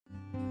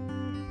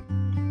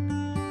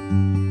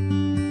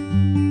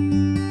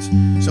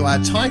So our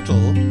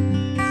title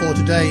for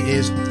today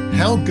is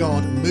How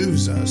God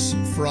Moves Us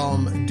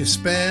from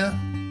Despair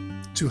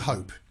to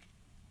Hope.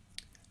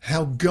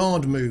 How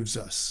God moves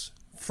us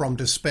from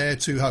despair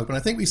to hope. And I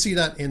think we see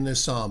that in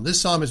this psalm.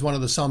 This psalm is one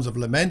of the psalms of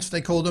lament,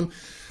 they call them,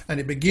 and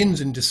it begins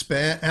in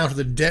despair. Out of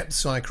the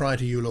depths I cry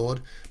to you,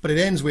 Lord. But it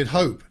ends with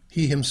hope.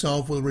 He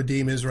himself will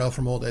redeem Israel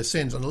from all their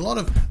sins. And a lot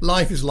of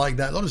life is like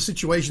that. A lot of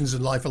situations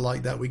in life are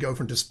like that. We go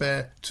from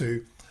despair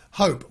to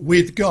hope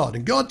with God.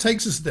 And God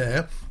takes us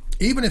there.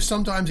 Even if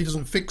sometimes he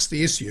doesn't fix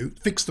the issue,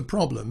 fix the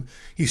problem,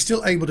 he's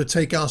still able to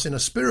take us in a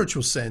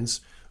spiritual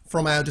sense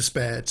from our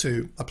despair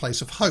to a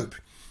place of hope.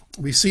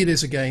 We see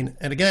this again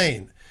and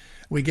again.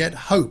 We get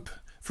hope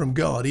from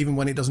God, even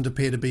when it doesn't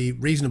appear to be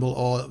reasonable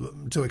or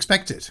to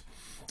expect it.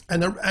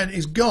 And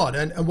it's God.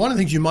 And one of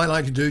the things you might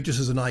like to do, just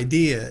as an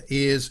idea,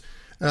 is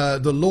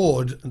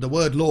the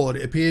word Lord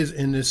appears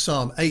in this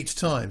psalm 8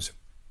 times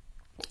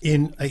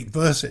in 8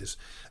 verses.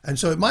 And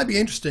so it might be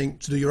interesting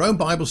to do your own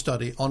Bible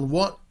study on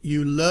what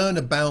you learn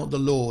about the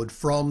Lord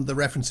from the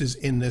references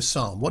in this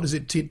psalm. What does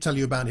it tell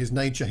you about his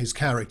nature, his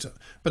character?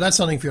 But that's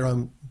something for your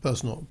own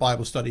personal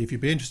Bible study if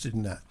you'd be interested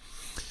in that.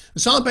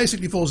 The psalm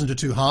basically falls into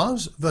 2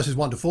 halves, verses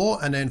 1 to 4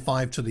 and then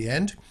 5 to the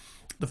end.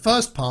 The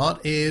first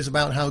part is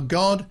about how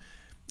God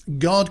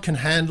can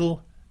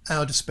handle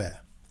our despair.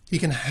 He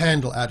can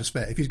handle our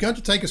despair. If he's going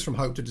to take us from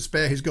hope to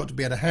despair, he's got to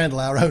be able to handle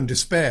our own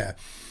despair.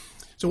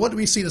 So what do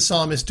we see the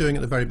psalmist doing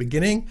at the very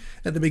beginning?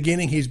 At the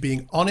beginning, he's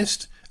being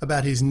honest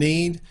about his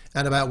need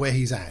and about where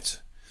he's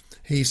at.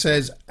 He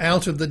says,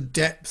 out of the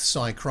depths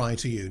I cry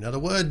to you. Now, the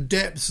word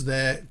depths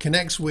there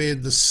connects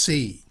with the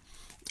sea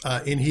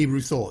in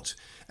Hebrew thought.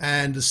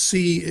 And the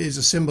sea is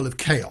a symbol of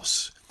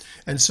chaos.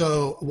 And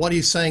so what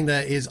he's saying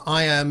there is,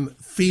 I am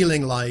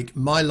feeling like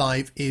my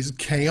life is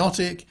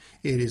chaotic.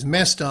 It is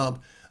messed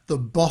up. The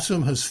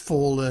bottom has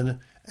fallen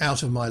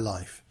out of my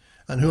life.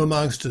 And who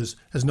amongst us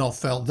has not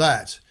felt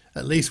that?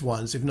 At least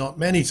once, if not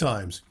many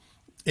times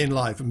in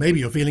life.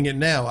 Maybe you're feeling it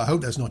now. I hope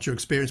that's not your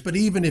experience. But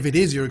even if it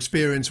is your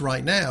experience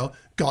right now,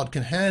 God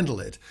can handle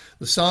it.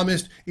 The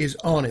psalmist is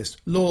honest.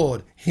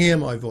 Lord, hear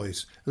my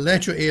voice.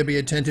 Let your ear be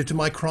attentive to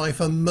my cry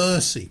for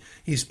mercy.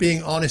 He's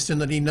being honest in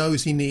that he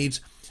knows he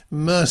needs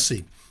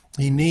mercy.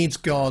 He needs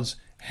God's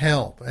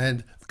help.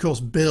 And of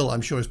course, Bill,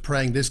 I'm sure, is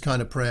praying this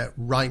kind of prayer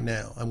right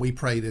now. And we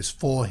pray this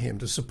for him,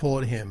 to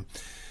support him.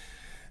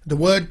 The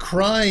word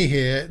cry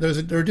here,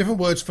 there are different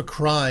words for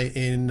cry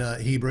in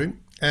Hebrew,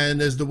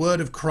 and there's the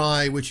word of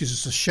cry, which is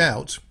just a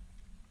shout.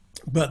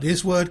 But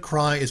this word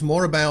cry is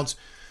more about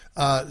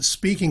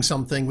speaking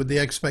something with the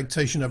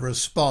expectation of a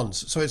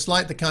response. So it's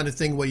like the kind of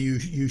thing where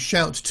you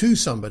shout to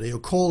somebody or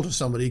call to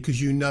somebody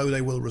because you know they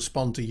will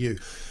respond to you.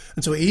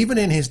 And so even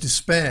in his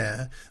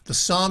despair, the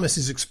psalmist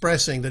is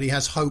expressing that he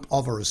has hope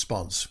of a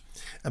response,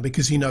 and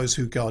because he knows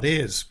who God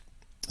is.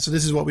 So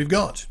this is what we've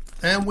got.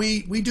 And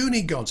we do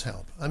need God's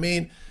help. I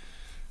mean,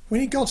 we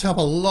need God's help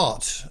a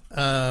lot.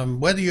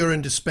 Whether you're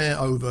in despair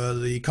over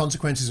the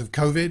consequences of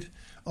COVID,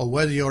 or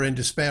whether you're in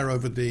despair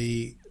over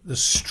the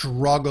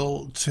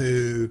struggle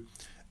to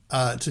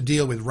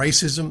deal with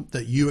racism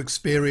that you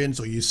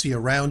experience or you see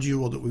around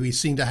you, or that we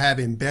seem to have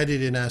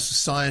embedded in our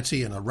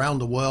society and around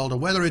the world, or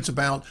whether it's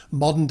about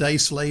modern day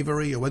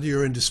slavery, or whether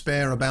you're in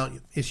despair about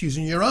issues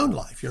in your own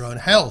life, your own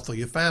health or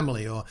your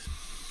family, or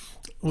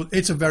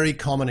it's a very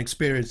common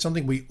experience,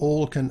 something we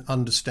all can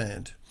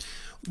understand.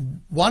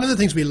 One of the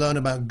things we learn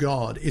about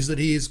God is that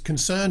he is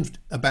concerned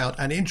about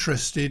and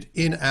interested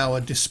in our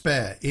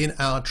despair, in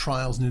our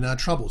trials and in our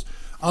troubles.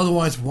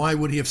 Otherwise, why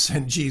would he have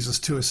sent Jesus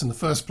to us in the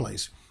first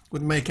place?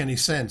 Wouldn't make any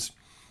sense.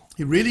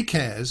 He really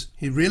cares.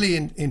 He's really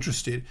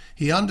interested.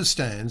 He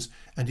understands,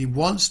 and he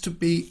wants to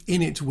be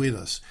in it with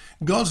us.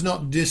 God's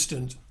not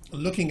distant,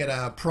 looking at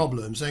our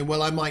problems, saying,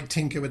 well, I might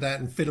tinker with that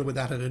and fiddle with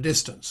that at a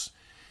distance.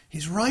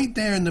 He's right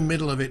there in the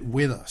middle of it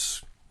with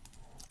us.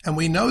 And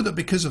we know that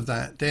because of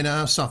that, then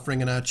our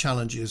suffering and our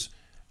challenges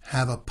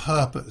have a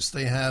purpose.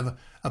 They have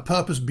a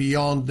purpose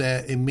beyond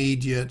their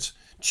immediate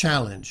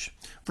challenge.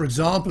 For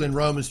example, in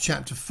Romans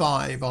chapter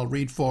 5, I'll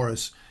read for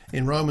us.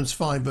 In Romans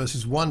 5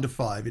 verses 1 to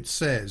 5, it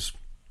says,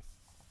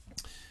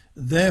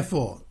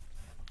 therefore,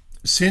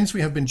 since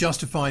we have been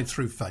justified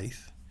through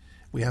faith,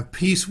 we have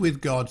peace with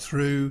God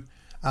through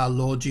our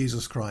Lord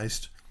Jesus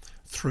Christ,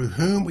 through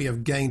whom we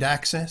have gained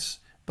access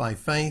by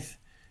faith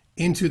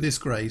into this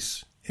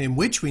grace in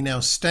which we now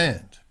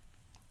stand,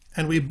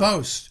 and we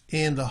boast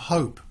in the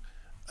hope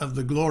of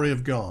the glory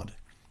of God.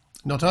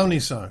 Not only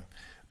so,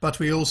 but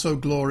we also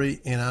glory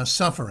in our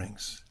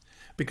sufferings,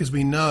 because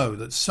we know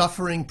that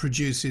suffering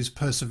produces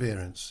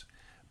perseverance,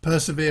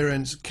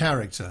 perseverance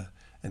character,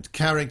 and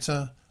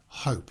character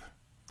hope.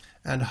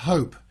 And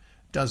hope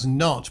does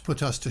not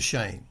put us to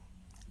shame,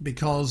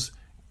 because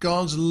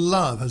God's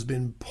love has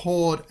been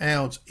poured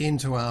out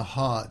into our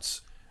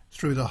hearts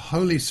through the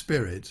Holy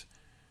Spirit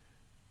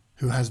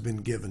who has been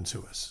given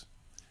to us.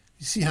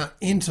 You see how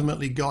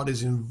intimately God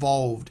is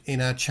involved in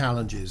our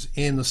challenges,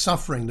 in the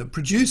suffering that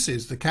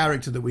produces the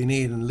character that we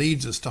need and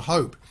leads us to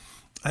hope.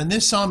 And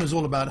this psalm is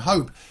all about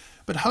hope.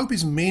 But hope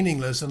is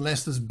meaningless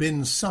unless there's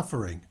been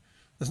suffering.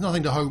 There's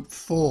nothing to hope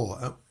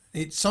for.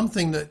 It's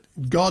something that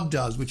God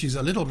does, which is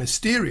a little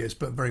mysterious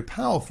but very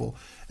powerful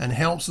and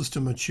helps us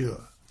to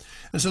mature.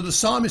 And so the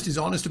psalmist is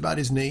honest about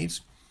his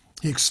needs.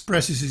 He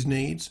expresses his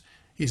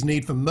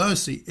need for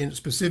mercy,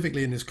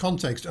 specifically in this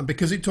context. And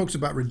because it talks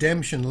about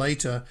redemption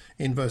later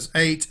in verse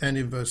 8 and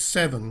in verse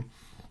 7,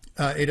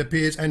 it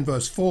appears, and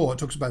verse 4, it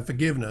talks about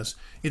forgiveness.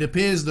 It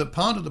appears that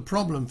part of the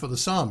problem for the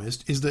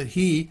psalmist is that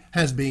he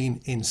has been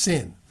in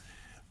sin.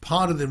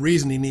 Part of the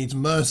reason he needs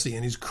mercy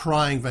and he's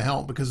crying for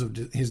help because of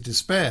his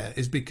despair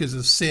is because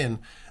of sin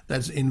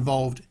that's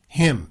involved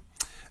him.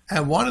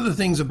 And one of the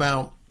things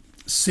about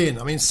sin,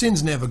 I mean,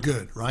 sin's never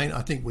good, right?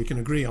 I think we can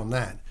agree on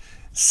that.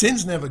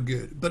 Sin's never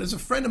good. But as a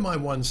friend of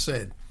mine once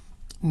said,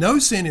 no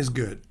sin is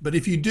good, but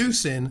if you do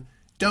sin,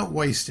 don't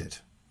waste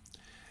it.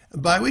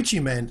 By which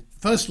he meant,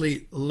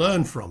 firstly,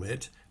 learn from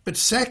it, but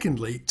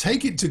secondly,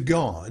 take it to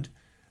God,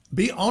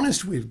 be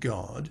honest with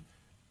God,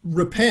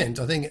 repent.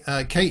 I think,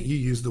 Kate, you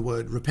used the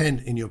word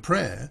repent in your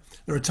prayer.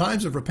 There are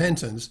times of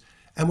repentance,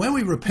 and when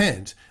we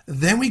repent,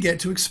 then we get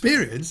to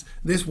experience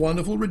this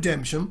wonderful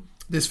redemption,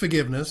 this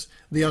forgiveness,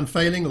 the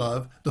unfailing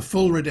love, the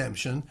full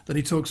redemption that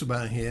he talks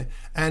about here.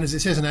 And as it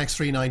says in Acts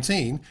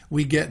 3:19,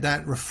 we get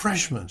that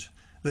refreshment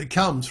that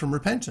comes from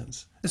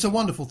repentance. It's a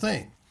wonderful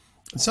thing.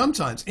 And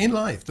sometimes in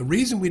life, the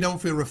reason we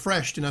don't feel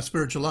refreshed in our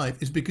spiritual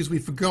life is because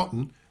we've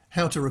forgotten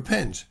how to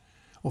repent,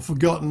 or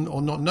forgotten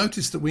or not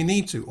noticed that we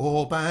need to,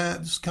 or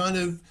perhaps kind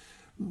of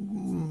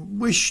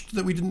wished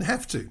that we didn't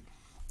have to.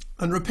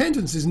 And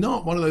repentance is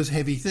not one of those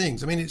heavy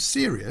things. I mean, it's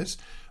serious,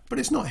 but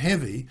it's not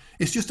heavy.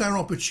 It's just our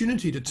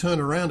opportunity to turn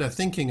around our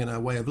thinking and our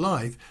way of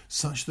life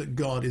such that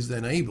God is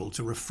then able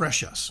to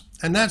refresh us.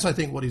 And that's, I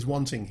think, what he's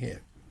wanting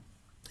here.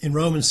 In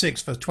Romans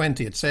 6, verse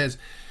 20, it says,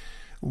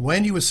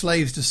 when you were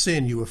slaves to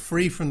sin, you were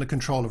free from the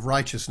control of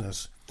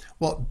righteousness.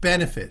 What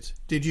benefit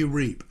did you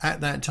reap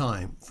at that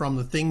time from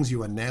the things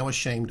you are now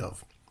ashamed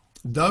of?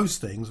 Those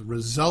things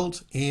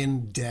result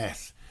in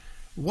death.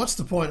 What's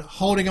the point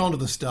holding on to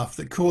the stuff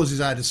that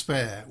causes our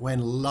despair when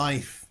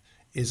life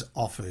is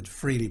offered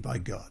freely by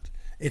God?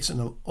 It's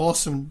an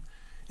awesome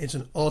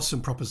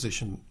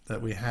proposition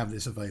that we have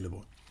this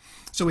available.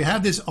 So we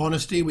have this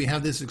honesty, we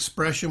have this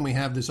expression, we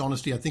have this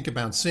honesty, I think,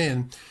 about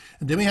sin.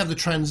 And then we have the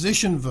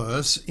transition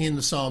verse in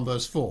the Psalm,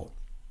 verse 4.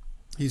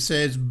 He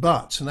says,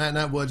 but, and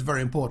that word's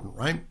very important,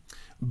 right?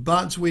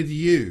 But with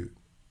you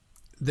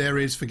there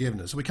is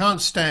forgiveness. We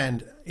can't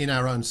stand in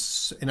our own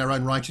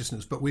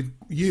righteousness, but with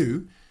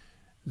you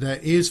there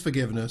is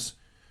forgiveness,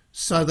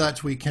 so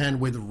that we can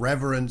with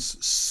reverence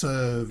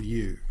serve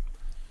you.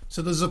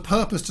 So there's a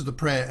purpose to the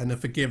prayer and the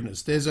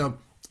forgiveness. There's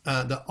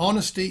the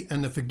honesty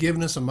and the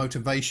forgiveness are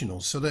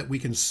motivational so that we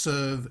can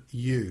serve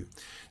you.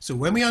 So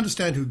when we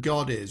understand who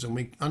God is and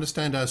we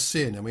understand our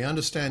sin and we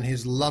understand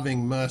his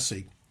loving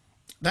mercy,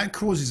 that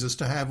causes us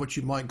to have what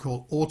you might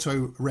call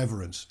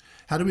auto-reverence.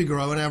 How do we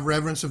grow in our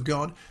reverence of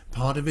God?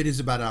 Part of it is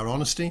about our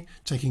honesty,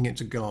 taking it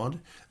to God,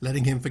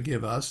 letting him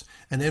forgive us,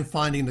 and then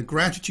finding the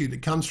gratitude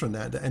that comes from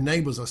that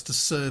enables us to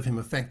serve him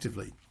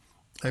effectively.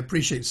 I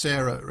appreciate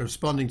Sarah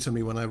responding to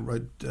me when I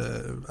wrote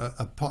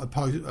a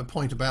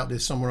point about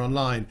this somewhere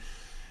online,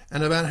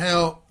 and about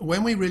how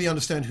when we really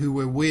understand who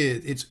we're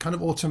with, it's kind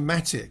of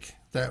automatic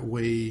that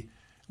we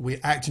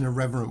act in a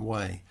reverent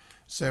way.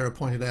 Sarah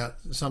pointed out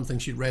something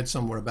she'd read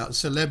somewhere about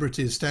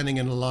celebrities standing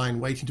in a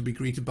line waiting to be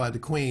greeted by the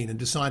Queen and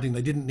deciding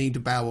they didn't need to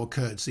bow or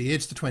curtsy.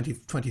 It's the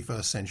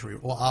 21st century,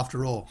 or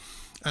after all.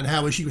 And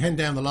how as she went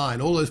down the line,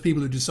 all those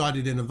people who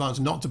decided in advance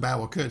not to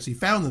bow or curtsy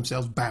found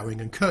themselves bowing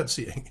and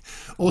curtsying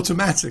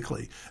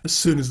automatically as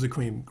soon as the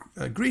Queen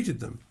greeted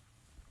them.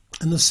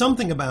 And there's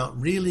something about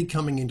really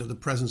coming into the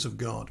presence of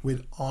God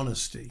with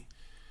honesty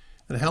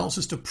that helps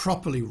us to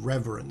properly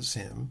reverence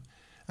him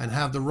and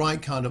have the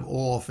right kind of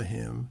awe for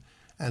him.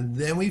 And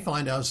then we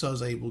find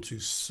ourselves able to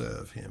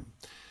serve him.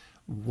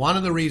 One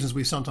of the reasons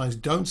we sometimes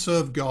don't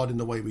serve God in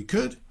the way we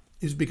could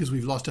is because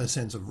we've lost our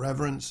sense of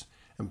reverence.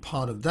 And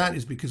part of that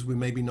is because we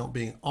may be not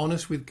being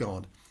honest with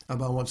God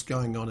about what's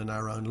going on in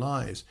our own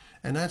lives.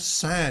 And that's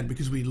sad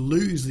because we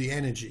lose the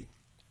energy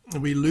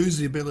and we lose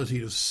the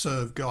ability to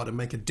serve God and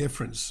make a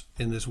difference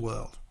in this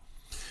world.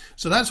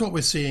 So that's what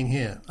we're seeing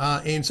here.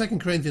 In 2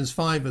 Corinthians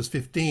 5, verse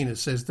 15, it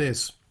says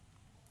this: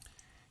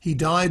 he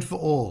died for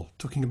all,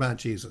 talking about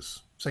Jesus.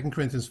 2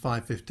 Corinthians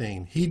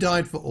 5:15. He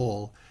died for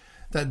all,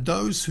 that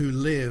those who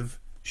live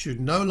should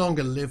no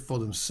longer live for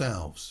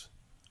themselves,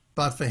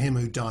 but for him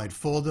who died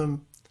for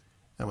them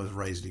and was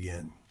raised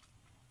again.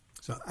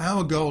 So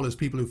our goal as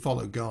people who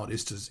follow God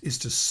is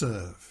to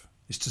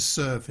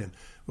serve him.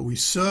 But we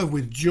serve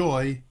with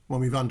joy when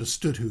we've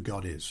understood who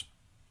God is.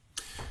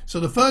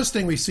 So the first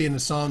thing we see in the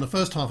psalm, the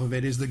first half of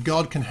it, is that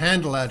God can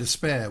handle our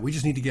despair. We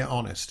just need to get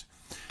honest.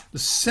 The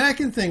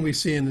second thing we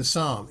see in the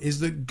psalm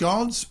is that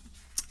God's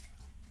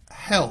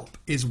help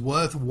is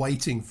worth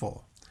waiting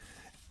for.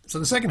 So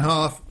the second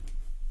half,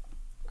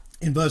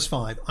 in verse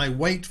 5, I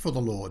wait for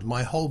the Lord,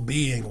 my whole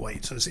being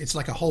waits. So it's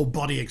like a whole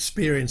body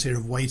experience here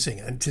of waiting,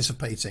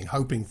 anticipating,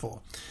 hoping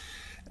for.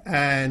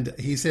 And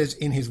he says,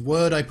 in his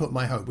word I put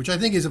my hope, which I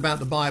think is about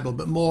the Bible,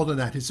 but more than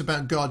that, it's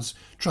about God's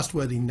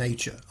trustworthy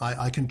nature.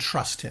 I can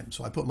trust him,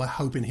 so I put my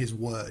hope in his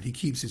word. He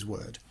keeps his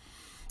word.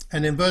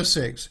 And in verse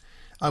 6,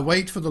 I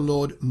wait for the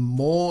Lord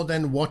more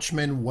than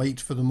watchmen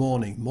wait for the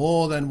morning.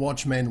 More than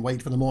watchmen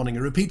wait for the morning. It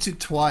repeats it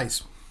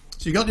twice.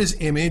 So you got this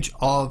image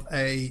of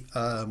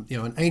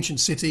an ancient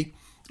city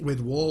with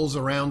walls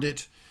around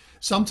it.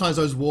 Sometimes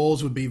those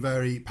walls would be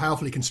very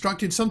powerfully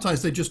constructed.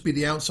 Sometimes they'd just be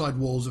the outside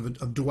walls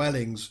of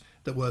dwellings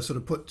that were sort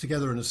of put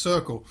together in a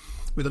circle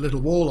with a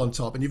little wall on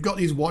top. And you've got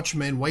these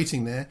watchmen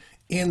waiting there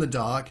in the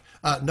dark,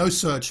 no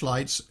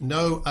searchlights,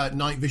 no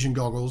night vision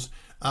goggles,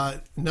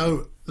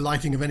 no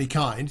lighting of any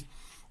kind.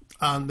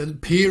 They're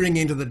peering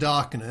into the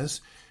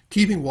darkness,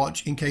 keeping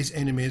watch in case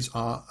enemies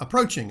are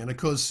approaching. And of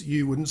course,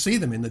 you wouldn't see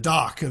them in the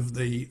dark of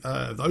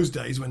those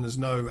days when there's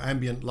no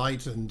ambient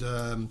light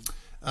and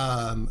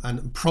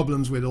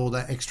problems with all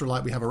that extra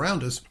light we have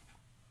around us.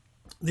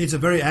 It's a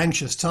very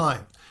anxious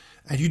time.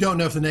 And you don't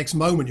know if the next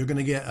moment you're going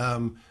to get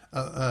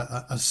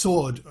a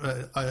sword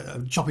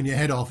chopping your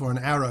head off or an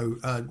arrow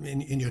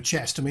in your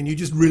chest. I mean, you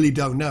just really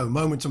don't know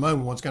moment to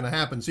moment what's going to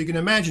happen. So you can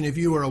imagine if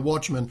you were a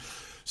watchman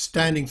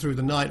standing through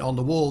the night on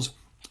the walls,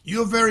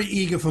 you're very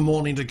eager for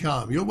morning to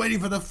come. You're waiting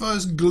for the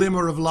first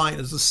glimmer of light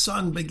as the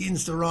sun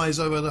begins to rise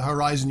over the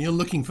horizon. You're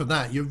looking for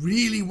that. You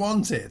really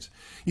want it.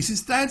 He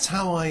says, that's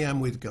how I am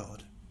with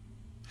God.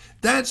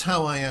 That's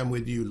how I am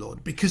with you,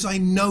 Lord, because I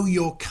know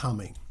you're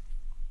coming.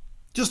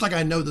 Just like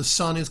I know the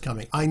sun is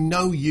coming, I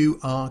know you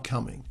are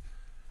coming.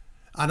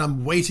 And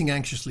I'm waiting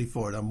anxiously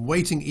for it. I'm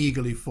waiting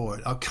eagerly for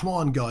it. Oh, come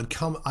on, God,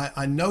 come.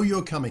 I know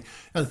you're coming.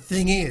 And the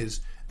thing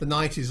is, the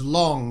night is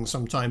long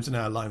sometimes in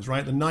our lives,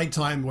 right? The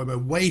nighttime when we're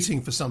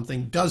waiting for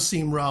something does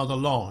seem rather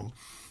long.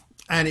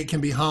 And it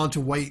can be hard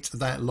to wait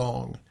that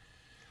long.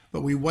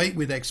 But we wait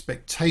with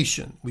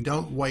expectation. We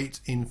don't wait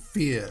in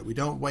fear. We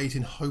don't wait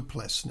in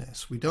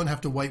hopelessness. We don't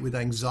have to wait with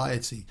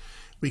anxiety.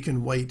 We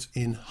can wait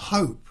in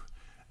hope,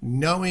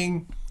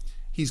 knowing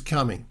he's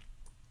coming.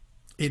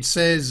 It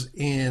says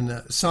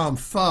in Psalm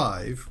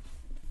 5,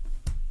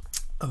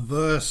 a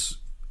verse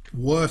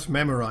worth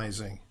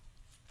memorizing,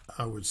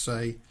 I would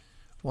say,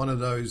 one of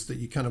those that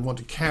you kind of want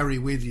to carry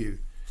with you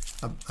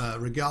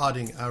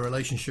regarding our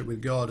relationship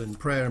with God and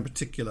prayer in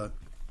particular.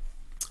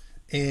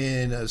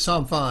 In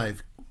Psalm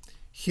 5,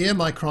 hear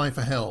my cry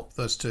for help,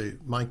 verse 2,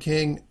 my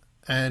King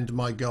and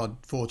my God,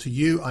 for to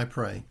you I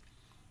pray.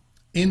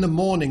 In the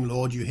morning,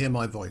 Lord, you hear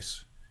my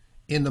voice.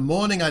 In the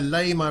morning I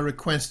lay my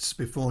requests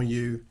before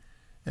you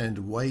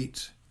and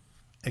wait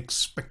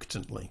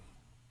expectantly.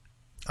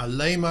 I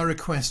lay my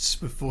requests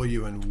before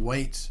you and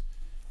wait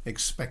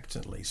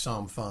expectantly.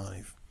 Psalm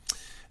 5.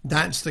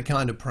 That's the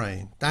kind of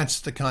praying. That's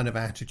the kind of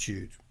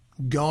attitude.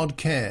 God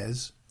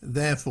cares,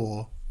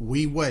 therefore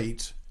we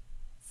wait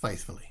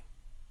faithfully.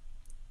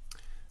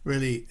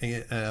 Really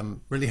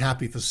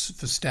happy for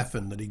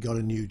Stefan that he got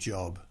a new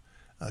job.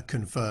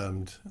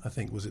 Confirmed, I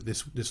think, was it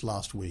this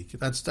last week.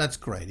 That's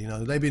great. You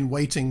know, they've been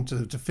waiting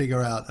to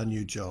figure out a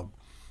new job.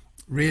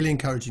 Really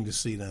encouraging to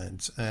see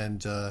that.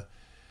 And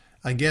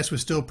I guess we're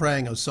still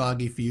praying,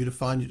 Osagi, for you to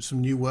find some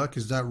new work.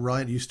 Is that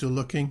right? Are you still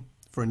looking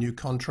for a new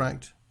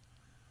contract?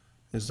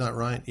 Is that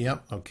right?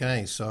 Yep.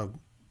 Okay. So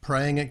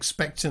praying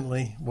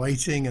expectantly,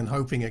 waiting and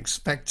hoping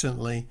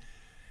expectantly.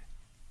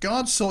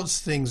 God sorts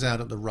things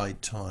out at the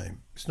right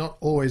time. It's not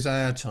always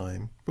our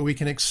time, but we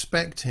can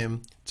expect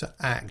him to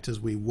act as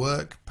we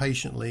work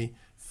patiently,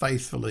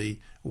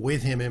 faithfully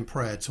with him in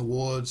prayer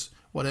towards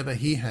whatever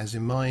he has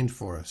in mind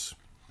for us.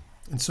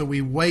 And so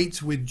we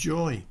wait with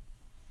joy.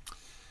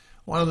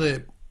 One of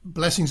the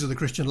blessings of the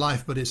Christian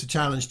life, but it's a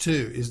challenge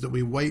too, is that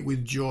we wait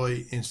with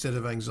joy instead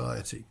of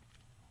anxiety.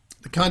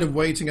 The kind of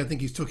waiting I think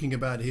he's talking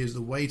about here is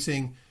the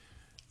waiting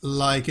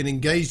like an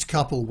engaged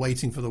couple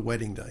waiting for the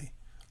wedding day.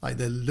 Like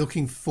they're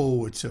looking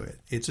forward to it.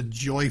 It's a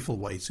joyful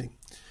waiting.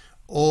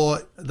 Or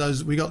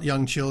those, we got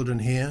young children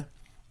here.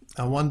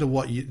 I wonder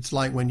what it's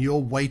like when you're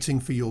waiting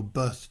for your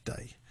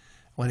birthday,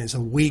 when it's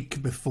a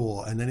week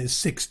before and then it's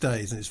 6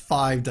 days and it's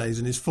 5 days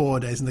and it's 4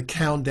 days and the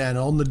countdown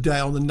on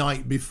the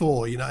night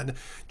before, you know, and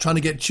trying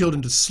to get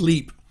children to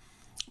sleep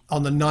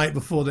on the night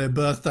before their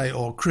birthday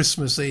or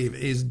Christmas Eve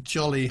is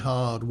jolly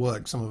hard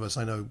work. Some of us,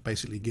 I know,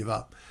 basically give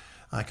up.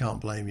 I can't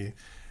blame you.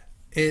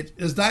 It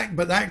is that,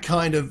 but that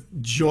kind of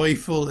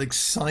joyful,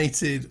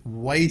 excited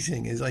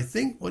waiting is, I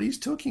think, what he's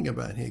talking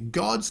about here.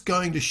 God's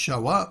going to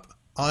show up.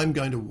 I'm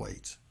going to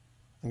wait.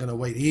 I'm going to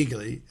wait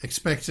eagerly,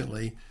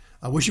 expectantly.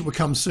 I wish it would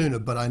come sooner,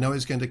 but I know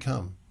it's going to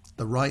come.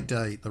 The right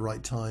day, the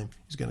right time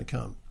is going to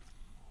come.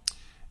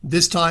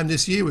 This time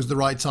this year was the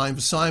right time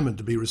for Simon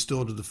to be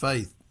restored to the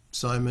faith.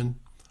 Simon,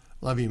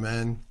 love you,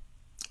 man.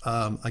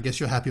 I guess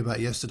you're happy about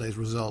yesterday's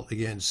result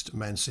against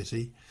Man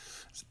City.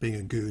 It's being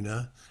a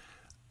gooner.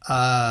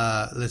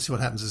 Let's see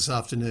what happens this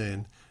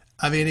afternoon.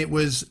 I mean, it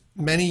was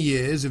many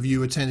years of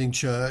you attending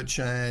church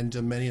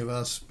and many of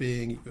us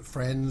being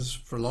friends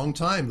for a long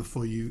time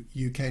before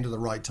you came to the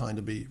right time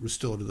to be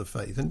restored to the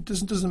faith. And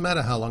it doesn't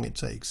matter how long it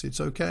takes. It's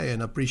okay.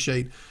 And I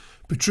appreciate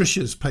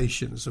Patricia's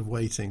patience of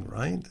waiting,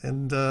 right?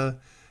 And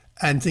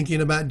and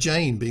thinking about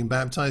Jane being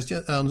baptized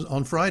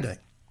on Friday.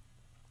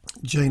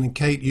 Jane and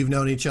Kate, you've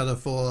known each other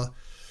for,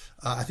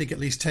 I think, at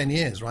least 10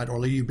 years, right?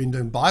 Or you've been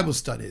doing Bible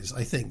studies,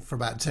 I think, for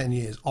about 10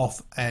 years,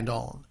 off and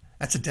on.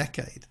 That's a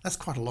decade. That's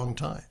quite a long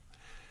time.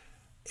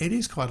 It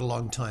is quite a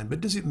long time,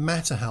 but does it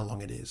matter how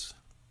long it is?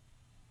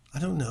 I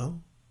don't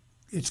know.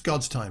 It's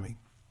God's timing.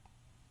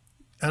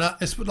 And I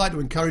just would like to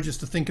encourage us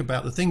to think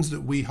about the things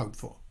that we hope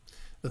for,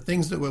 the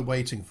things that we're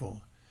waiting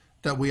for,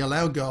 that we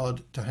allow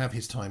God to have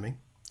his timing,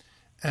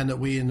 and that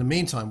we, in the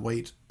meantime,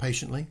 wait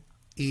patiently,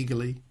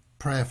 eagerly,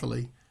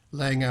 prayerfully,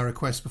 laying our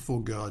requests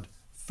before God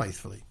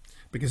faithfully.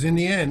 Because in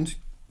the end,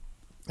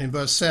 in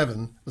verse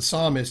 7, the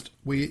psalmist,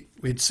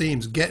 it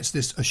seems, gets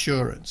this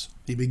assurance.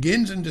 He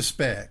begins in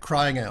despair,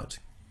 crying out.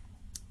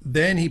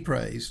 Then he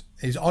prays.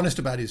 He's honest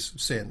about his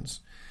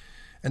sins.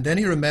 And then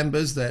he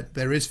remembers that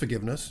there is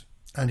forgiveness.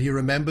 And he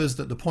remembers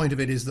that the point of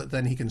it is that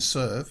then he can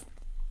serve.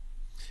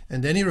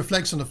 And then he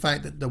reflects on the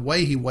fact that the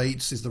way he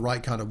waits is the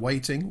right kind of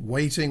waiting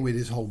with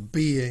his whole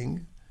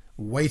being,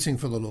 waiting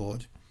for the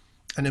Lord.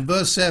 And in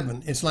verse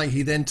 7, it's like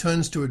he then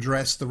turns to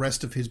address the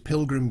rest of his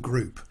pilgrim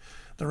group,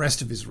 the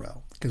rest of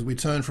Israel, because we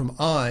turn from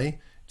I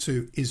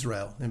to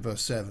Israel in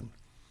verse 7.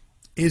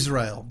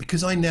 Israel,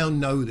 because I now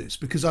know this,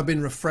 because I've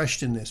been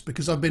refreshed in this,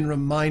 because I've been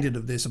reminded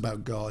of this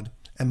about God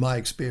and my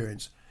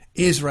experience.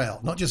 Israel,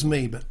 not just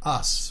me, but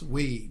us,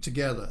 we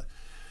together.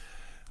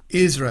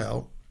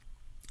 Israel,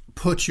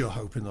 put your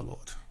hope in the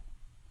Lord.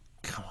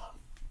 Come on.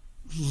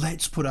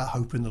 Let's put our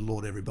hope in the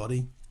Lord,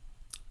 everybody.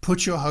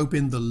 Put your hope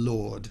in the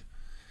Lord.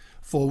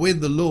 For with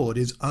the Lord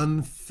is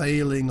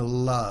unfailing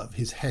love,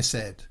 his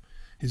hesed,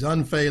 his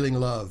unfailing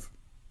love.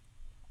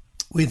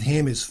 With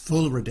him is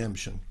full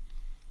redemption.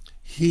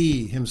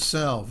 He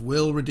himself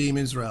will redeem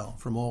Israel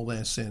from all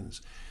their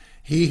sins.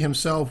 He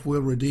himself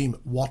will redeem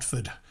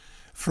Watford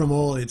from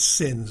all its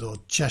sins, or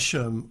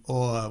Chesham,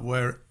 or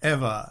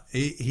wherever.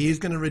 He is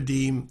going to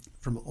redeem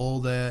from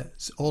all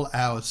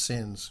our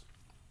sins.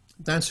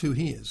 That's who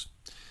he is.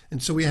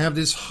 And so we have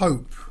this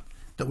hope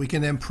that we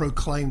can then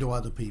proclaim to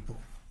other people.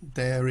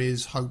 There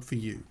is hope for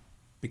you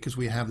because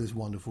we have this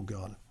wonderful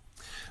God.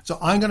 So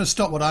I'm going to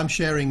stop what I'm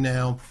sharing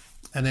now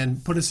and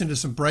then put us into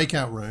some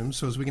breakout rooms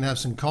so as we can have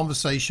some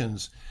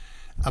conversations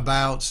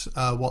about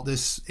what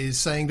this is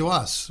saying to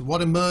us.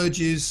 What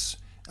emerges,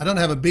 I don't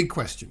have a big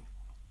question.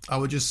 I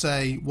would just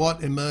say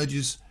what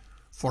emerges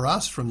for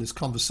us from this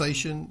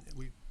conversation.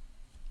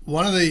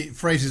 One of the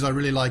phrases I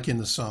really like in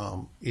the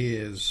psalm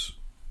is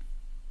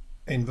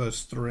in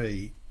verse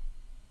 3,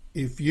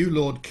 if you,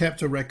 Lord,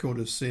 kept a record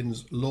of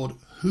sins, Lord,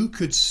 who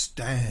could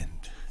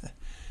stand?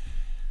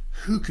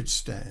 Who could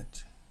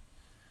stand?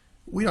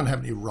 We don't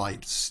have any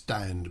right to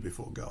stand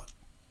before God.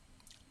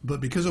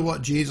 But because of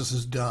what Jesus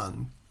has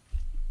done,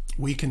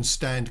 we can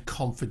stand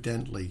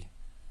confidently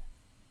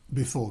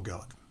before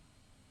God.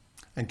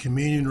 And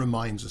communion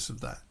reminds us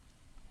of that.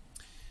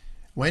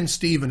 When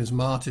Stephen is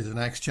martyred in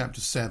Acts chapter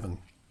 7,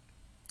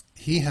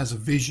 he has a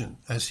vision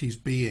as he's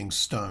being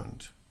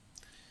stoned.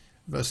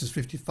 Verses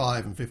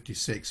 55 and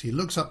 56, he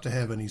looks up to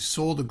heaven, he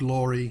saw the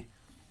glory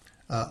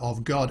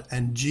of God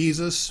and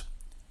Jesus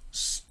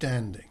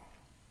standing.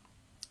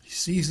 He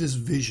sees this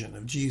vision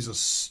of Jesus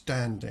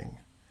standing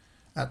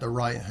at the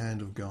right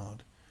hand of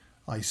God.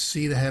 I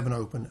see the heaven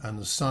open and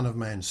the Son of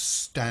Man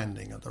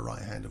standing at the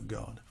right hand of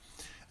God.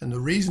 And the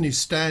reason he's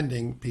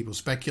standing, people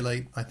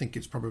speculate, I think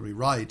it's probably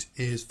right,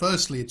 is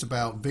firstly it's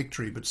about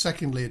victory, but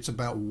secondly it's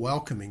about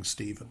welcoming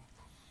Stephen.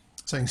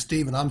 Saying,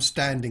 Stephen, I'm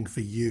standing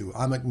for you.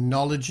 I'm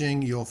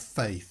acknowledging your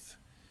faith.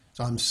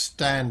 So I'm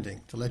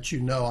standing to let you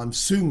know I'm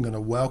soon going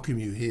to welcome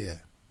you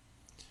here.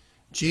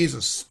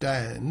 Jesus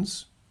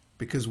stands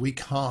because we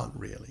can't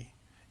really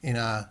in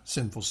our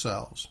sinful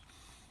selves.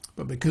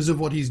 But because of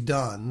what he's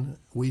done,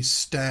 we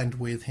stand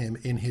with him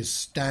in his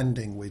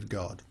standing with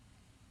God.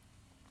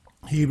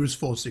 Hebrews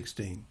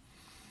 4:16.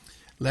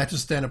 Let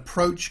us then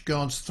approach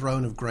God's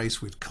throne of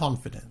grace with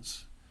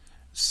confidence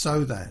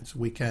so that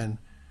we can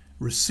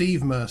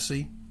receive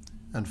mercy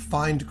and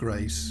find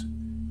grace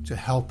to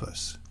help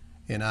us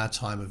in our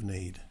time of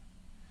need.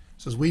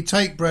 So as we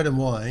take bread and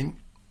wine,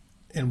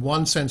 in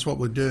one sense what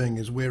we're doing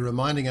is we're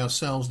reminding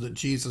ourselves that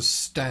Jesus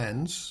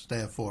stands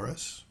there for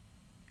us,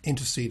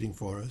 interceding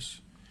for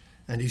us,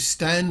 and he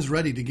stands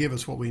ready to give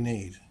us what we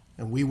need.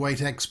 And we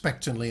wait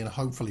expectantly and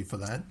hopefully for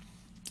that.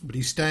 But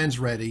he stands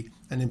ready,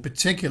 and in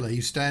particular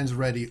he stands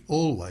ready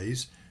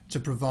always to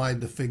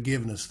provide the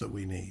forgiveness that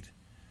we need,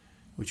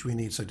 which we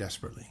need so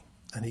desperately.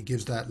 And he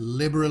gives that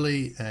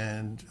liberally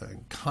and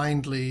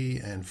kindly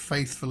and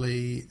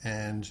faithfully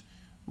and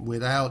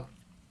without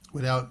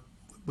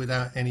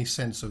any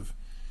sense of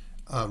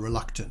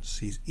reluctance.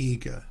 He's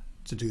eager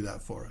to do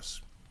that for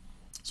us.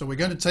 So we're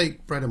going to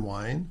take bread and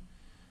wine,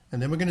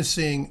 and then we're going to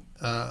sing,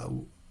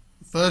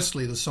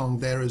 firstly, the song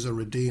There Is a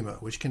Redeemer,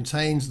 which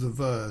contains the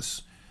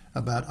verse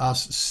about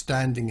us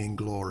standing in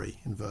glory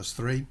in verse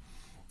 3.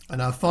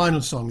 And our final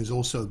song is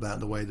also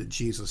about the way that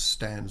Jesus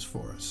stands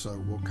for us.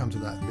 So we'll come to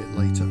that a bit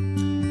later.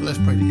 But let's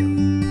pray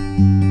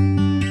together.